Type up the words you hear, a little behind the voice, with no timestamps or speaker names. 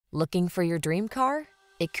Looking for your dream car?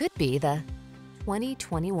 It could be the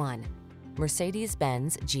 2021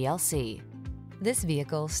 Mercedes-Benz GLC. This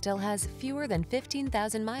vehicle still has fewer than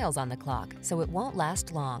 15,000 miles on the clock, so it won't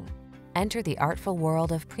last long. Enter the artful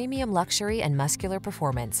world of premium luxury and muscular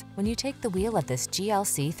performance when you take the wheel of this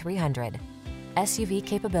GLC 300. SUV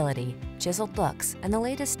capability, chiseled looks, and the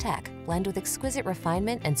latest tech blend with exquisite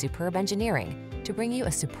refinement and superb engineering to bring you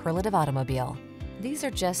a superlative automobile. These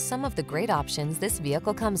are just some of the great options this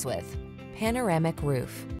vehicle comes with: panoramic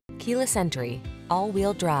roof, keyless entry,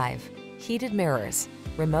 all-wheel drive, heated mirrors,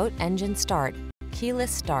 remote engine start,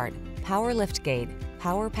 keyless start, power liftgate,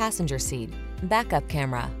 power passenger seat, backup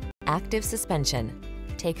camera, active suspension.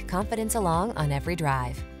 Take confidence along on every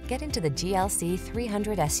drive. Get into the GLC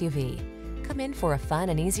 300 SUV. Come in for a fun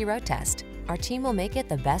and easy road test. Our team will make it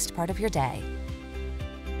the best part of your day.